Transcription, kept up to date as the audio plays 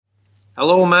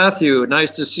Hello, Matthew.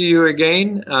 Nice to see you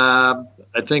again. I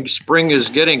think spring is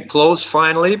getting close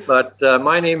finally, but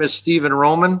my name is Stephen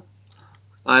Roman.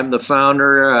 I'm the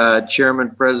founder,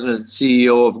 chairman, president,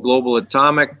 CEO of Global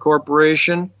Atomic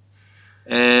Corporation.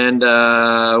 And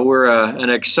we're an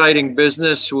exciting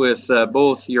business with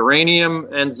both uranium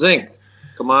and zinc,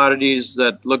 commodities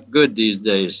that look good these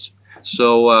days.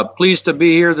 So pleased to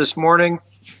be here this morning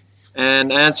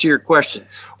and answer your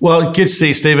questions. Well, good to see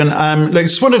you, Stephen.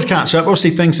 Just wanted to catch up. Obviously,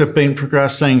 things have been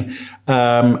progressing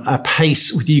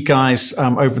apace with you guys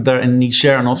over there in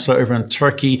Niger and also over in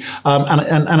Turkey.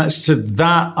 And it's to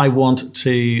that I want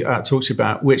to talk to you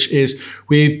about, which is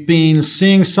we've been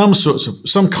seeing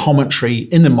some commentary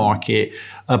in the market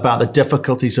about the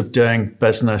difficulties of doing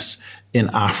business in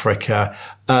Africa.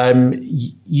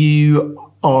 You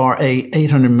are a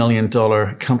 $800 million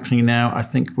company now. I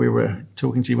think we were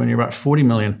talking to you when you were about 40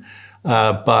 million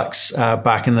bucks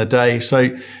back in the day.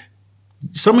 So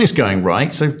something's going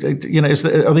right. So,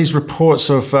 are these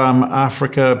reports of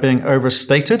Africa being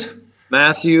overstated?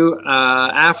 Matthew,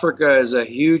 Africa is a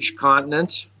huge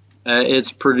continent.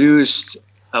 It's produced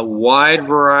a wide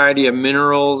variety of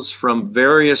minerals from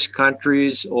various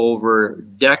countries over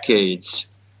decades,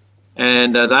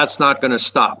 and that's not going to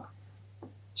stop.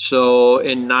 So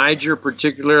in Niger,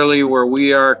 particularly where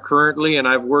we are currently, and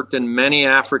I've worked in many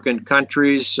African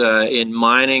countries in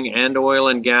mining and oil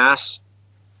and gas,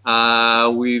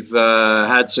 we've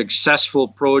had successful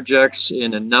projects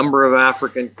in a number of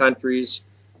African countries.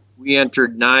 We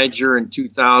entered Niger in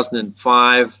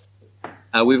 2005.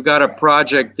 We've got a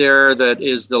project there that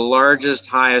is the largest,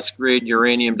 highest grade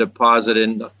uranium deposit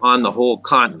on the whole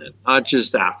continent, not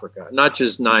just Africa, not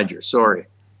just Niger, sorry.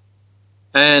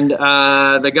 And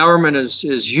the government is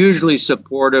hugely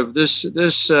supportive. This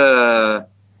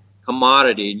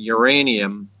commodity,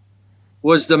 uranium,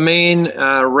 was the main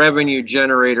revenue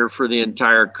generator for the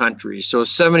entire country. So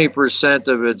 70%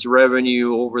 of its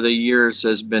revenue over the years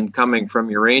has been coming from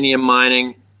uranium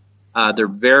mining. They're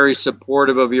very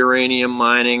supportive of uranium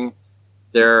mining.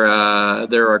 They're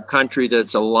a country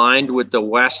that's aligned with the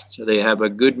West. They have a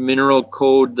good mineral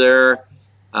code there,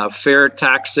 fair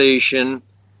taxation.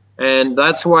 And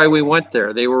that's why we went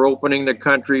there. They were opening the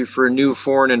country for new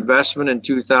foreign investment in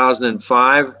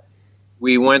 2005.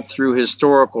 We went through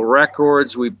historical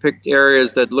records. We picked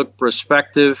areas that looked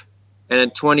prospective. And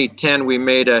in 2010, we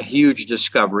made a huge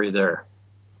discovery there.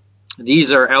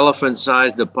 These are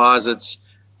elephant-sized deposits.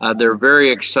 They're very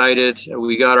excited.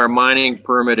 We got our mining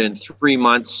permit in 3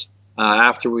 months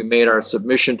after we made our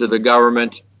submission to the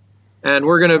government. And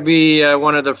we're going to be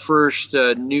one of the first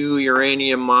new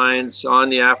uranium mines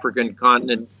on the African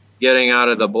continent getting out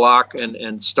of the block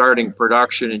and starting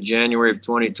production in January of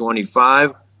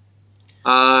 2025.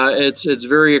 It's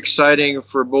very exciting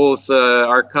for both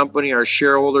our company, our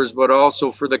shareholders, but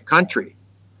also for the country.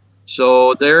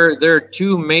 So there are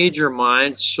two major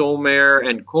mines, Somaire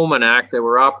and Cominac, that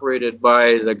were operated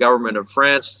by the government of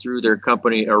France through their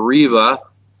company Areva,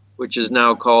 which is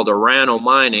now called Orano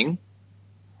Mining.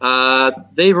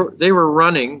 They were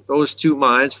running those two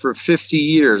mines for 50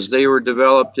 years. They were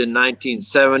developed in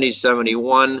 1970,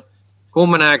 71.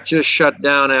 Cominac just shut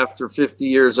down after 50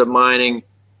 years of mining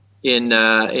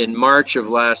in March of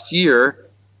last year.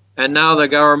 And now the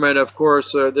government, of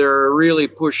course, they're really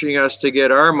pushing us to get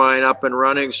our mine up and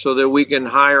running so that we can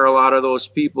hire a lot of those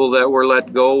people that were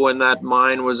let go when that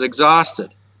mine was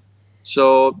exhausted.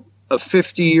 So a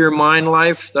 50-year mine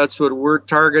life, that's what we're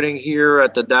targeting here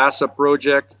at the DASA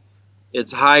project.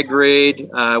 It's high grade.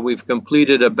 We've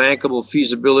completed a bankable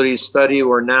feasibility study.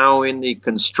 We're now in the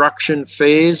construction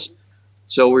phase.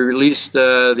 So we released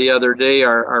the other day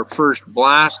our first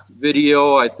blast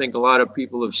video. I think a lot of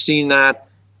people have seen that.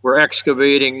 We're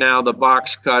excavating now the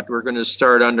box cut. We're going to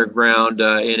start underground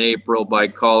in April by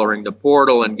collaring the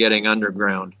portal and getting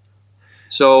underground.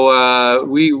 So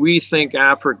we think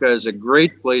Africa is a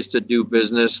great place to do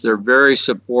business. They're very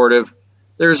supportive.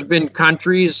 There's been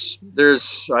countries, there's,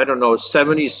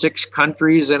 76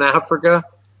 countries in Africa.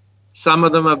 Some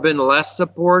of them have been less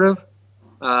supportive.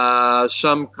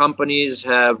 Some companies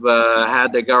have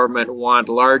had the government want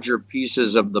larger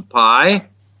pieces of the pie.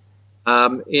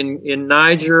 In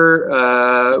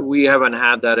Niger, we haven't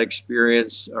had that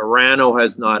experience. Orano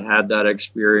has not had that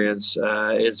experience.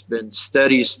 It's been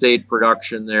steady state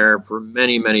production there for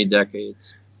many, many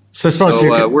decades. So as far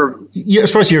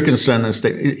as you're concerned,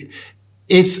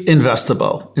 it's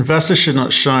investable. Investors should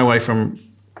not shy away from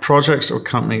projects or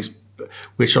companies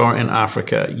which are in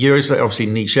Africa. Obviously,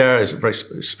 Niger is very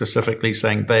specifically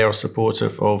saying they are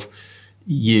supportive of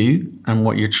you and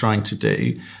what you're trying to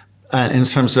do. in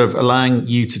terms of allowing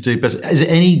you to do business? Is it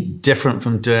any different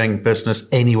from doing business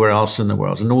anywhere else in the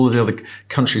world, in all of the other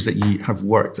countries that you have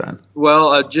worked in?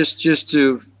 Well, just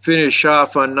to finish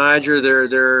off on Niger,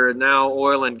 they're now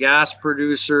oil and gas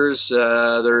producers.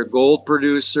 They're gold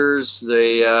producers.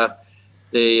 They are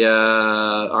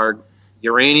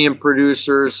uranium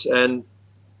producers. And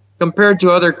compared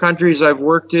to other countries I've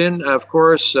worked in, of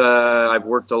course, I've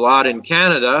worked a lot in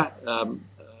Canada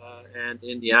and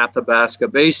in the Athabasca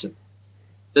Basin.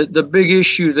 The big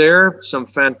issue there, some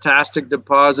fantastic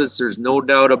deposits, there's no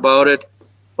doubt about it,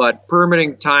 but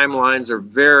permitting timelines are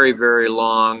very, very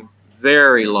long,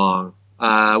 very long.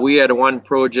 We had one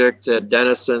project at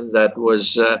Denison that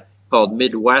was called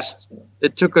Midwest.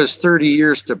 It took us 30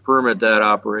 years to permit that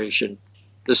operation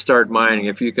to start mining,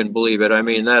 if you can believe it. I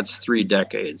mean, that's 3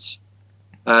 decades.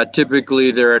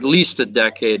 Typically, they're at least a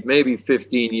decade, maybe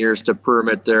 15 years to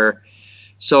permit there.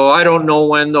 So I don't know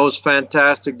when those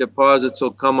fantastic deposits will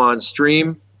come on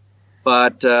stream,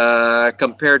 but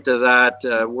compared to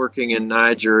that, working in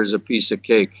Niger is a piece of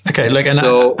cake. Okay, and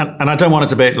I don't want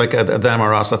to debate them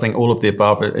or us. I think all of the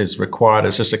above is required.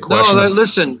 It's just a question. No,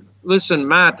 listen,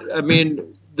 Matt. I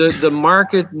mean, the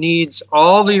market needs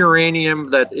all the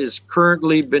uranium that is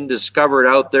currently been discovered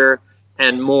out there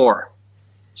and more.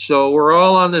 So we're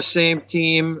all on the same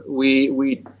team.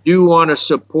 We do want to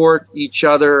support each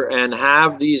other and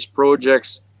have these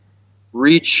projects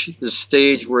reach the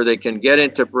stage where they can get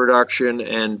into production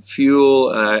and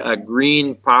fuel a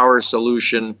green power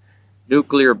solution,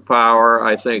 nuclear power.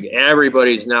 I think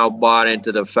everybody's now bought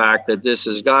into the fact that this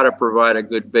has got to provide a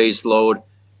good base load.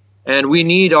 And we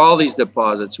need all these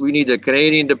deposits. We need the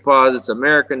Canadian deposits,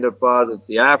 American deposits,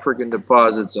 the African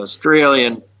deposits,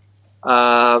 Australian.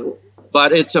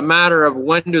 But it's a matter of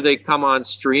when do they come on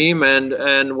stream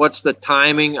and what's the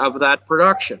timing of that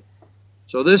production.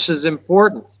 So this is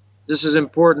important. This is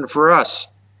important for us.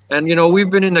 And, you know, we've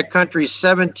been in the country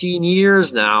 17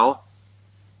 years now,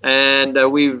 and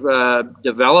we've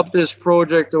developed this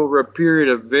project over a period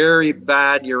of very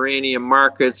bad uranium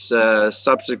markets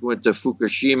subsequent to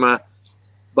Fukushima.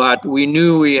 But we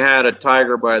knew we had a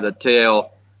tiger by the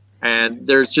tail. And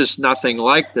there's just nothing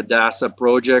like the Dasa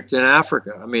project in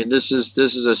Africa. I mean, this is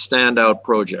a standout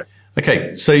project.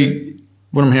 Okay, so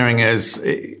what I'm hearing is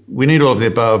we need all of the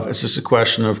above. It's just a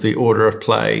question of the order of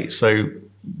play. So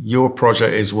your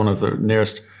project is one of the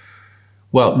nearest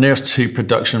to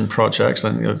production projects.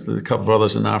 I think there's a couple of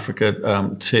others in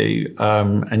Africa too.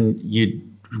 And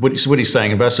what he's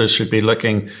saying, investors should be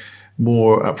looking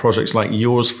more at projects like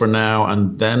yours for now,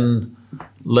 and then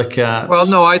look at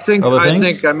I think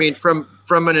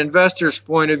from an investor's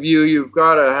point of view, you've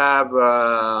got to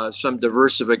have some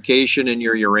diversification in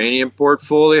your uranium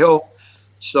portfolio.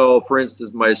 So for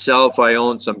instance, myself, I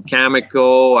own some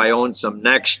Cameco, I own some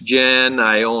NextGen,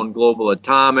 I own Global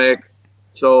Atomic.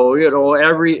 So, you know,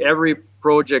 every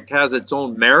project has its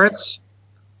own merits,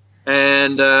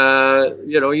 and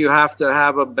you know, you have to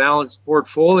have a balanced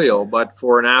portfolio. But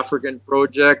for an African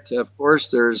project, of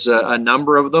course, there's a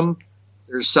number of them.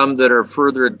 There's some that are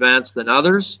further advanced than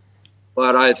others,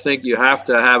 but I think you have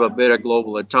to have a bit of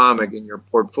Global Atomic in your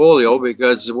portfolio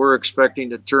because we're expecting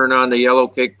to turn on the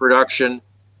yellowcake production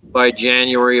by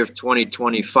January of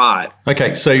 2025.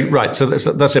 Okay, so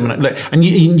that's imminent. And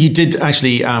you did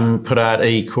actually put out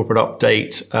a corporate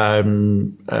update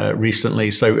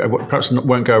recently, so I perhaps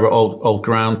won't go over old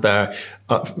ground there.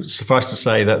 Suffice to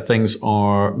say that things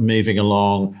are moving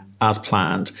along as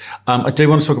planned. I do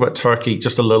want to talk about Turkey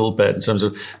just a little bit in terms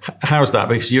of how is that,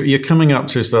 because you're coming up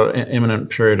to an imminent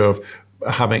period of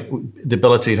having the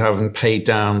ability to having paid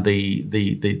down the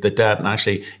debt and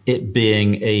actually it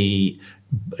being a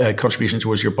contribution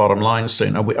towards your bottom line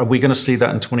soon. Are we going to see that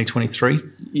in 2023?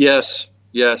 Yes.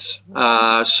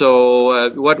 So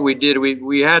what we did,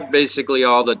 we had basically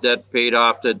all the debt paid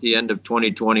off at the end of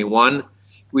 2021.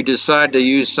 We decided to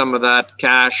use some of that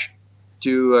cash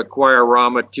to acquire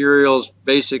raw materials,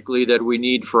 basically that we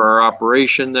need for our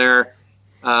operation there.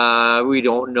 We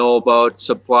don't know about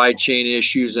supply chain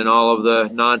issues and all of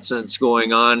the nonsense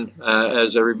going on,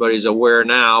 as everybody's aware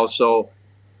now. So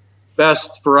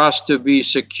best for us to be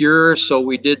secure. So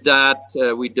we did that.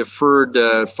 We deferred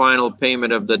final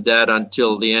payment of the debt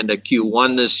until the end of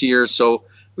Q1 this year. So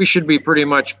we should be pretty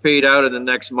much paid out in the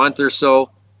next month or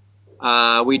so.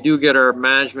 We do get our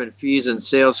management fees and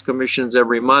sales commissions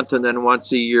every month, and then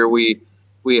once a year we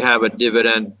have a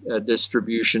dividend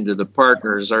distribution to the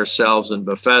partners, ourselves and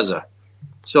Befesa.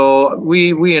 So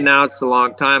we announced a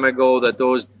long time ago that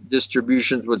those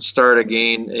distributions would start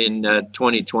again in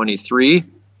 2023,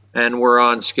 and we're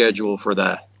on schedule for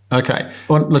that. Okay,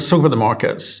 well, let's talk about the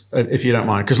markets, if you don't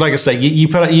mind, because like I say, you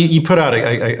put out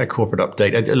a corporate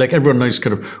update. Like everyone knows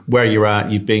kind of where you're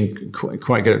at. You've been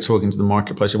quite good at talking to the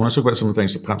marketplace. I want to talk about some of the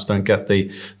things that perhaps don't get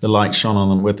the light shone on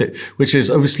them with it, which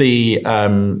is obviously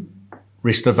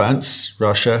recent events,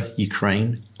 Russia,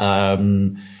 Ukraine,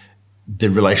 the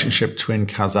relationship between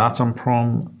Kazakhstan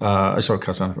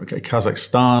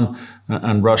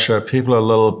and Russia. People are a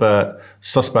little bit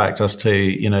suspect as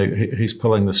to who's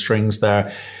pulling the strings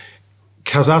there.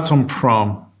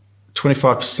 Kazatomprom,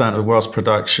 25% of the world's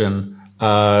production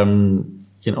on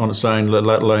its own,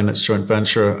 let alone its joint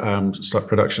venture start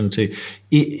production too.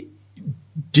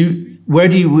 Where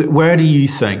do you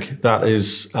think that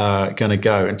is going to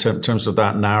go in terms of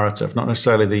that narrative? Not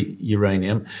necessarily the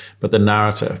uranium, but the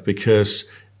narrative, because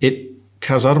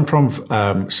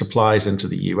Kazatomprom supplies into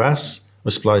the US,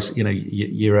 or supplies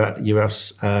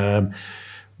US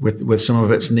with some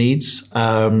of its needs.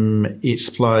 It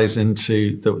supplies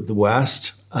into the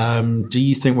West. Do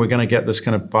you think we're going to get this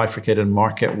kind of bifurcated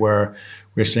market where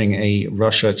we're seeing a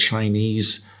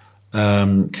Russia-Chinese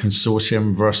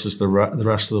consortium versus the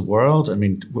rest of the world? I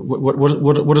mean,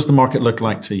 what does the market look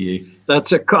like to you?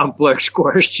 That's a complex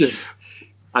question.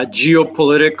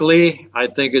 Geopolitically, I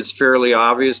think it's fairly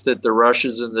obvious that the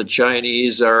Russians and the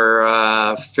Chinese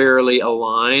are fairly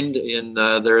aligned in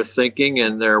their thinking,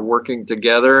 and they're working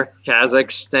together.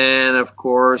 Kazakhstan, of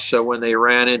course, when they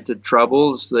ran into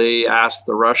troubles, they asked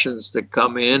the Russians to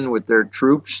come in with their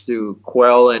troops to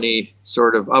quell any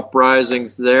sort of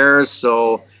uprisings there.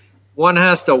 So one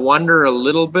has to wonder a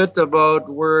little bit about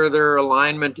where their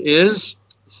alignment is.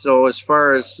 So as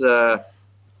far as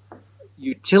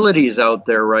utilities out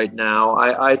there right now,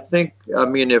 I think,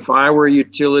 if I were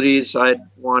utilities, I'd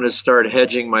want to start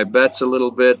hedging my bets a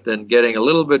little bit and getting a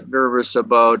little bit nervous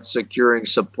about securing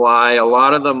supply. A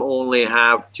lot of them only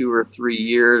have 2 or 3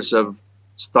 years of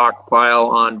stockpile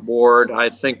on board. I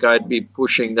think I'd be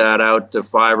pushing that out to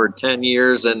 5 or 10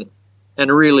 years and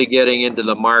really getting into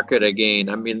the market again.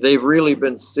 They've really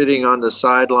been sitting on the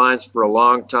sidelines for a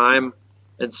long time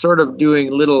and sort of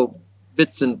doing little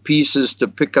bits and pieces to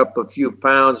pick up a few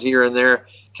pounds here and there.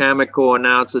 Cameco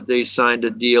announced that they signed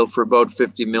a deal for about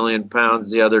 50 million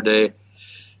pounds the other day.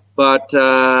 But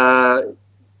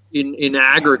in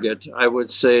aggregate, I would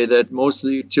say that most of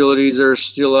the utilities are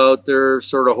still out there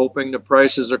sort of hoping the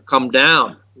prices will come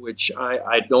down, which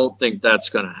I don't think that's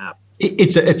going to happen.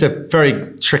 It's a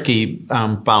very tricky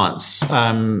balance,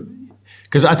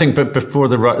 because I think before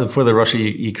the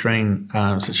Russia-Ukraine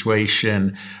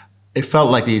situation, it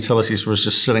felt like the utilities was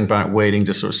just sitting back waiting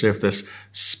to sort of see if this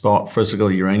spot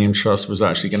physical uranium trust was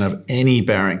actually going to have any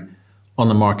bearing on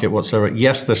the market whatsoever.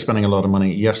 Yes, they're spending a lot of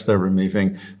money. Yes, they're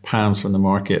removing pounds from the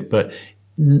market, but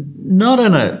not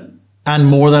in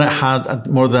more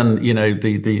than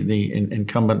the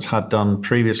incumbents had done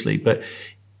previously, but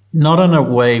not in a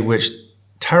way which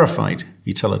terrified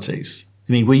utilities.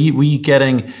 Were you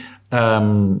getting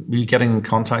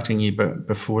contacting you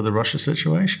before the Russia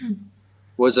situation?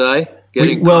 Was I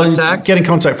getting contact? Getting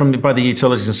contact by the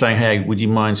utilities and saying, "Hey, would you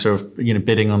mind sort of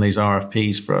bidding on these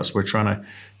RFPs for us? We're trying to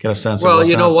get a sense of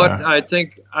what's out there." Well, you know what? I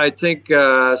think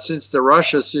since the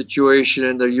Russia situation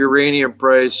and the uranium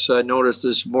price, I noticed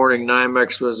this morning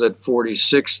NYMEX was at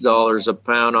 $46 a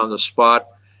pound on the spot.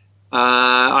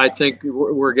 I think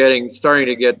we're starting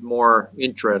to get more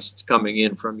interest coming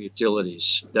in from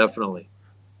utilities, definitely.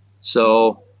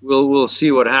 So we'll see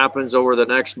what happens over the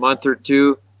next month or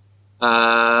two.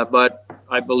 But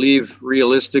I believe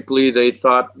realistically they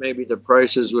thought maybe the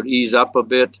prices would ease up a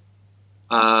bit,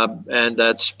 and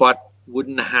that spot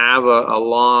wouldn't have a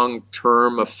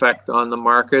long-term effect on the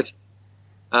market.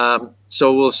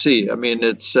 So we'll see.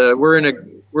 It's we're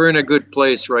in a good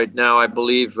place right now. I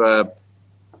believe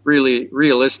really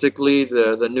realistically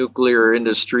the nuclear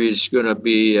industry is going to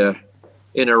be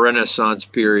in a renaissance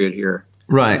period here.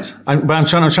 Right, but I'm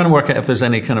trying to work out if there's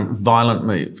any kind of violent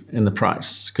move in the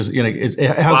price, because it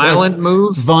has violent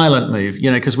move.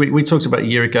 Because we talked about a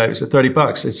year ago, it's at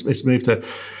 $30. It's moved to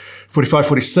 45,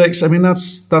 46.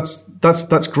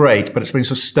 That's great, but it's been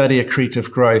sort of steady accretive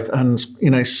growth, and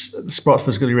the Sprott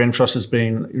Physical Uranium Trust has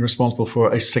been responsible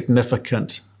for a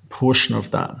significant portion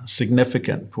of that,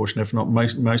 if not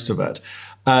most of it.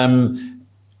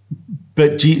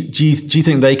 But do you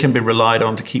think they can be relied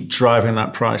on to keep driving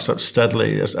that price up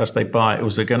steadily as they buy it? Or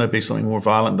is there going to be something more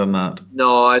violent than that?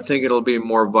 No, I think it'll be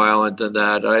more violent than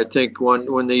that. I think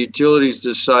when the utilities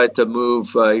decide to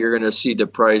move, you're going to see the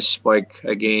price spike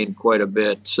again quite a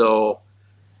bit. So,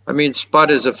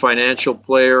 Sprott is a financial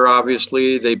player,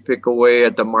 obviously. They pick away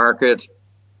at the market.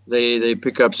 They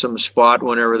pick up some spot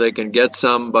whenever they can get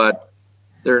some, but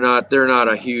they're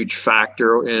not a huge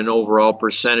factor in overall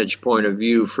percentage point of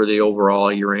view for the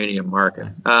overall uranium market.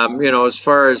 As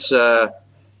far as a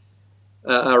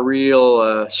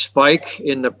real spike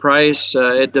in the price,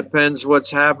 it depends what's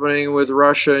happening with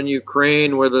Russia and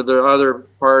Ukraine, whether the other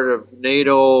part of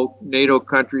NATO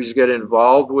countries get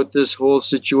involved with this whole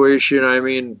situation. I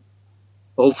mean,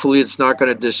 hopefully it's not going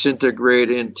to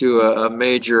disintegrate into a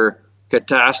major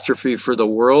catastrophe for the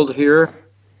world here,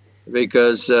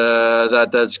 because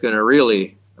that's going to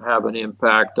really have an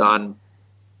impact on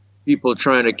people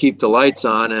trying to keep the lights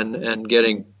on and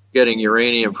getting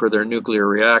uranium for their nuclear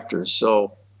reactors.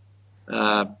 So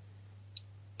time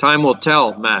will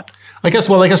tell, Matt. I guess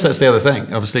that's the other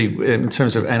thing. Obviously, in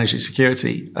terms of energy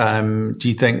security, do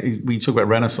you think, when you talk about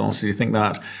Renaissance, do you think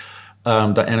that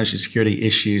that energy security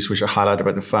issues, which are highlighted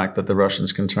by the fact that the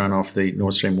Russians can turn off the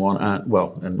Nord Stream 1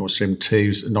 and Nord Stream 2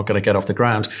 is not going to get off the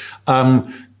ground,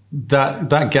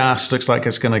 that gas looks like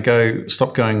it's going to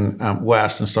stop going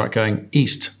west and start going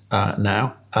east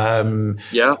now.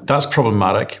 That's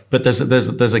problematic. But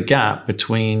there's a gap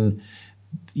between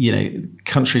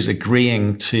countries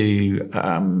agreeing to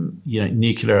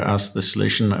nuclear as the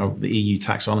solution. Of the EU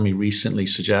taxonomy recently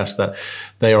suggests that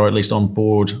they are at least on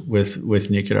board with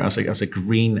nuclear as a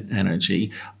green energy.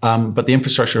 But the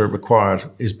infrastructure required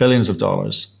is billions of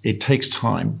dollars. It takes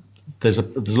time. There's a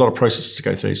lot of processes to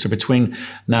go through. So between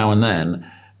now and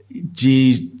then, do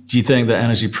you think that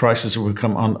energy prices will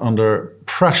come under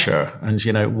pressure? And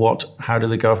how do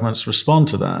the governments respond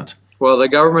to that? Well, the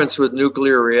governments with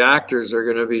nuclear reactors are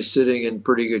going to be sitting in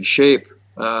pretty good shape.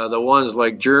 The ones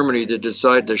like Germany that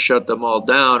decide to shut them all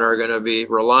down are going to be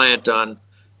reliant on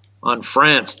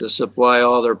France to supply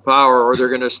all their power, or they're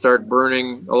going to start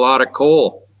burning a lot of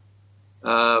coal.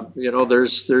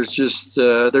 There's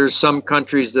some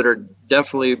countries that are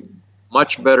definitely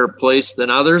much better placed than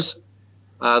others.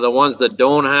 The ones that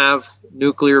don't have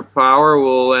nuclear power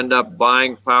will end up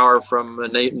buying power from a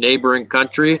neighboring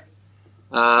country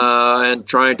and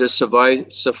trying to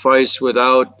suffice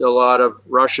without a lot of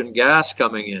Russian gas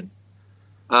coming in.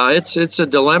 It's a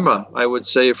dilemma, I would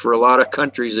say, for a lot of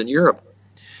countries in Europe.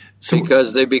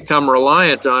 Because they become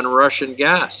reliant on Russian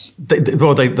gas. They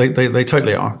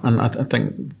totally are, and I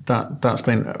think that's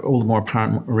been all the more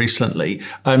apparent recently.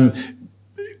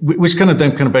 Which kind of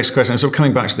begs the question. So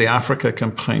coming back to the Africa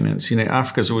components,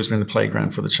 Africa's always been the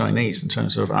playground for the Chinese in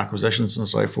terms of acquisitions and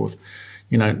so forth.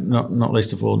 Not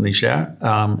least of all Niger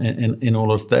in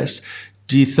all of this.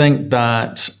 Do you think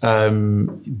that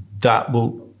that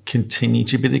will continue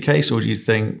to be the case, or do you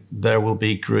think there will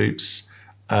be groups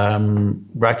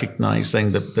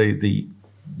recognizing that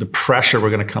the pressure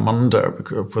we're going to come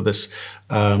under for this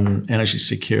energy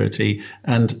security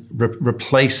and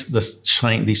replace these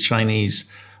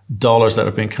Chinese dollars that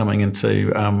have been coming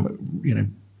into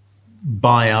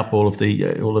buy up all of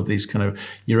these kind of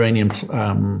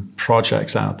uranium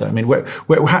projects out there? I mean,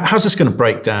 how's this going to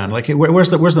break down? Like, where's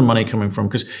the money coming from?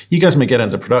 Because you guys may get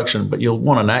into production, but you'll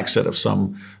want an exit of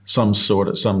some sort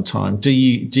at some time. Do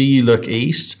you look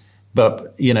east?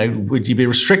 But, would you be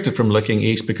restricted from looking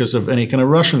east because of any kind of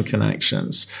Russian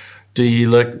connections? Do you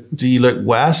look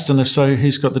west? And if so,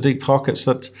 who's got the deep pockets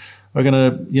that are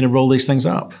going to, roll these things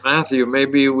up? Matthew,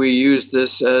 maybe we use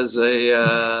this as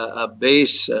a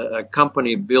base, a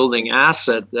company building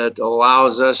asset that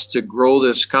allows us to grow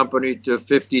this company to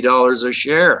 $50 a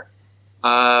share.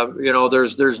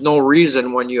 There's no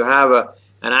reason when you have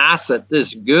an asset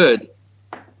this good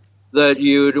that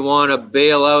you'd want to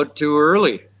bail out too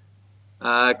early.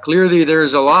 Clearly,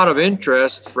 there's a lot of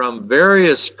interest from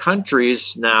various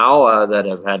countries now that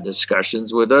have had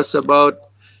discussions with us about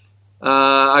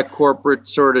a corporate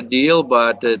sort of deal,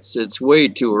 but it's way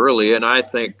too early. And I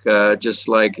think just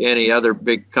like any other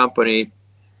big company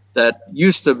that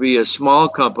used to be a small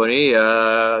company,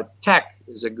 Teck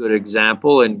is a good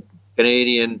example, and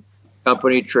Canadian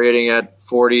company trading at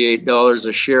 $48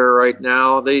 a share right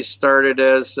now. They started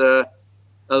as a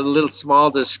little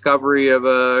small discovery of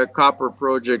a copper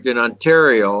project in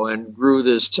Ontario and grew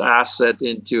this asset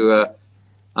into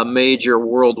a major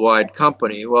worldwide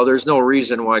company. Well, there's no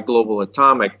reason why Global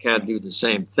Atomic can't do the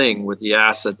same thing with the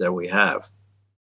asset that we have.